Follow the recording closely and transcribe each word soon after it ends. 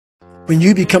When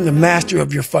you become the master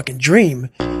of your fucking dream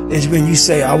is when you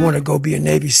say, I want to go be a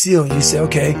Navy SEAL. And you say,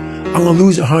 okay, I'm going to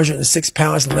lose 106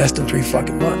 pounds in less than 3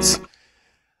 fucking months.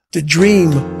 The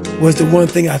dream was the one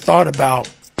thing I thought about,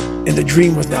 and the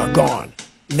dream was now gone.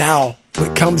 Now,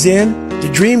 what comes in, the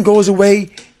dream goes away,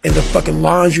 and the fucking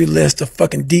laundry list of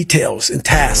fucking details and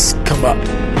tasks come up.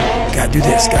 Gotta do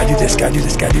this, gotta do this, gotta do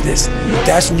this, gotta do this.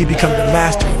 That's when you become the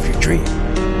master of your dream.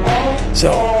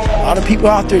 So, a lot of people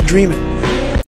out there dreaming.